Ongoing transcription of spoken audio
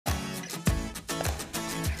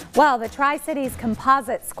Well, the Tri-Cities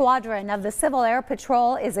Composite Squadron of the Civil Air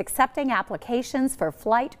Patrol is accepting applications for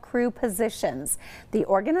flight crew positions. The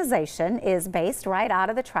organization is based right out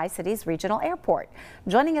of the Tri-Cities Regional Airport.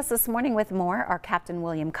 Joining us this morning with more are Captain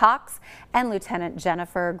William Cox and Lieutenant Jenn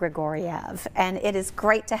Grigoryev. And it is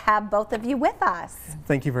great to have both of you with us.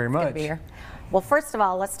 Thank you very much. Good to be here. Well, first of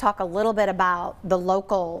all, let's talk a little bit about the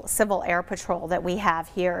local Civil Air Patrol that we have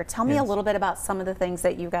here. Tell me a little bit about some of the things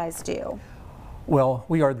that you guys do. Well,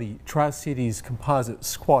 we are the Tri-Cities Composite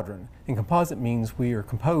Squadron, and composite means we are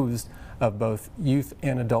composed of both youth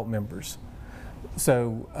and adult members.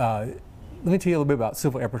 So let me tell you a little bit about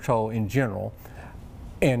Civil Air Patrol in general,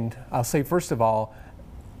 and I'll say first of all,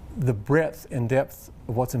 the breadth and depth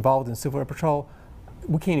of what's involved in Civil Air Patrol,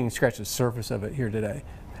 we can't even scratch the surface of it here today.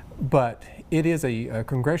 But it is a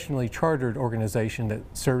congressionally chartered organization that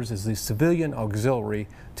serves as the civilian auxiliary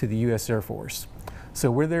to the U.S. Air Force. So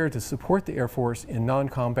we're there to support the Air Force in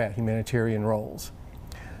non-combat humanitarian roles.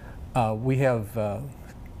 We have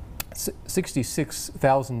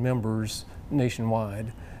 66,000 members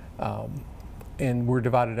nationwide, and we're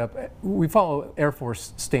divided up. We follow Air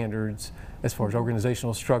Force standards as far as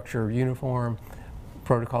organizational structure, uniform,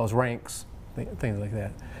 protocols, ranks, things like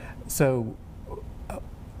that. So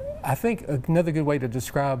I think another good way to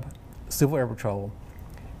describe Civil Air Patrol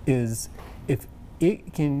is if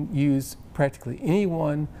it can use practically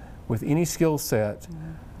anyone with any skill set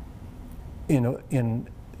in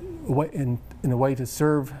a way to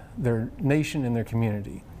serve their nation and their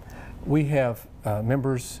community. We have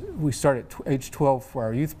members, we start at age 12 for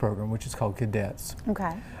our youth program, which is called Cadets.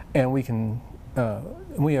 Okay. And we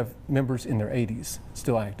have members in their 80s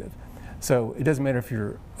still active. So it doesn't matter if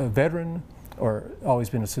you're a veteran or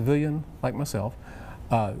always been a civilian like myself,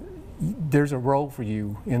 there's a role for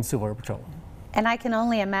you in Civil Air Patrol. And I can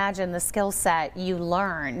only imagine the skill set you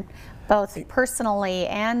learn, both personally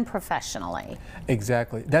and professionally.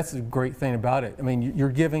 Exactly. That's the great thing about it. I mean, you're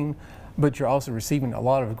giving, but you're also receiving a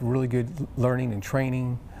lot of really good learning and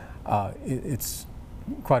training. It's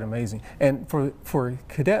quite amazing. And for a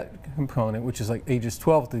cadet component, which is like ages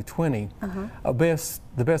 12 through 20,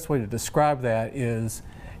 the best way to describe that is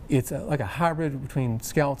it's like a hybrid between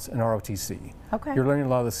Scouts and ROTC. Okay. You're learning a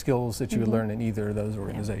lot of the skills that you would learn in either of those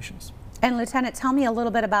organizations. And Lieutenant, tell me a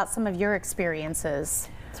little bit about some of your experiences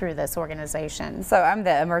through this organization. So I'm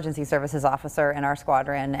the emergency services officer in our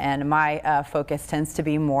squadron, and my focus tends to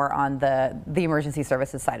be more on the emergency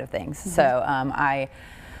services side of things. So I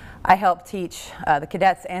help teach the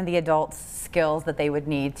cadets and the adults skills that they would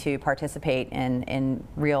need to participate in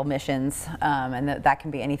real missions, and that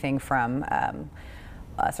can be anything from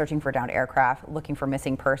searching for downed aircraft, looking for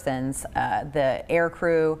missing persons. The air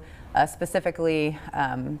crew specifically,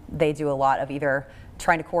 they do a lot of either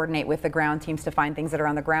trying to coordinate with the ground teams to find things that are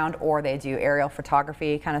on the ground, or they do aerial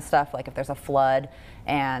photography kind of stuff, like if there's a flood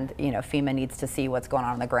and FEMA needs to see what's going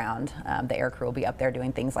on the ground, the air crew will be up there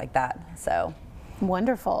doing things like that. So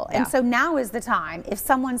wonderful. Yeah. And so now is the time, if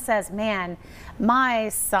someone says, man, my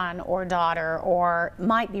son or daughter or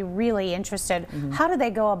might be really interested, how do they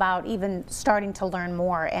go about even starting to learn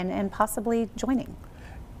more and possibly joining?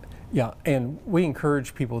 Yeah, and we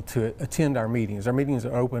encourage people to attend our meetings. Our meetings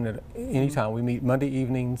are open at any time. We meet Monday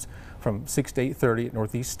evenings from 6 to 8:30 at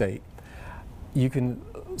Northeast State. You can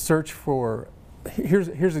search for, here's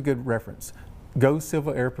a good reference,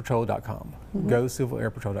 GoCivilAirPatrol.com,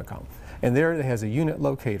 GoCivilAirPatrol.com. And there it has a unit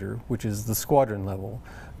locator, which is the squadron level,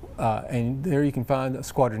 and there you can find a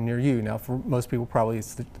squadron near you. Now for most people probably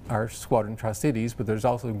it's our squadron Tri-Cities, but there's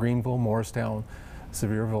also Greenville, Morristown,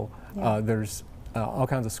 Sevierville. There's all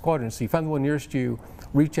kinds of squadrons. So you find the one nearest you,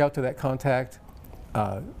 reach out to that contact,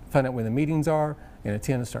 find out when the meetings are, and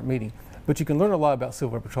attend and start meeting. But you can learn a lot about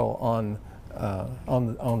Civil Air Patrol on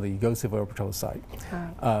the Go Civil Air Patrol site.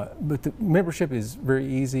 But the membership is very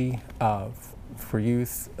easy for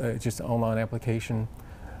youth. It's just an online application.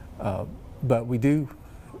 But we do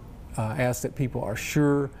ask that people are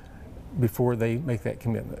sure before they make that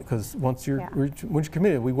commitment, because once you're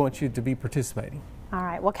committed, we want you to be participating. All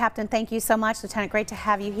right. Well, Captain, thank you so much. Lieutenant, great to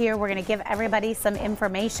have you here. We're going to give everybody some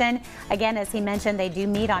information. Again, as he mentioned, they do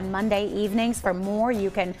meet on Monday evenings. For more, you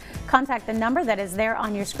can contact the number that is there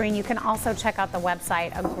on your screen. You can also check out the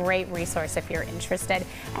website, a great resource if you're interested.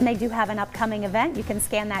 And they do have an upcoming event. You can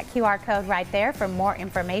scan that QR code right there for more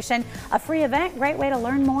information. A free event, great way to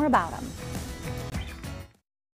learn more about them.